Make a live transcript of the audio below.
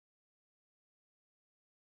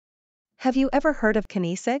Have you ever heard of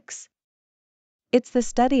kinesics? It's the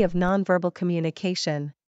study of nonverbal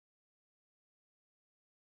communication.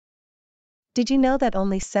 Did you know that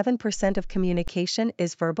only 7% of communication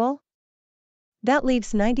is verbal? That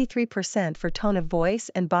leaves 93% for tone of voice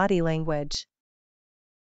and body language.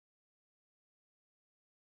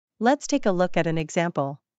 Let's take a look at an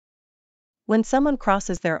example. When someone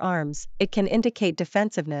crosses their arms, it can indicate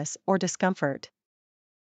defensiveness or discomfort.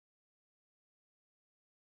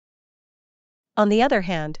 On the other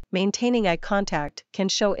hand, maintaining eye contact can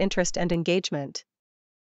show interest and engagement.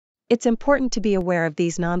 It's important to be aware of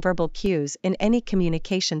these nonverbal cues in any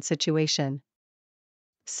communication situation.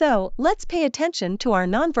 So, let's pay attention to our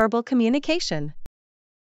nonverbal communication.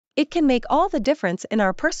 It can make all the difference in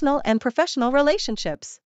our personal and professional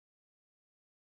relationships.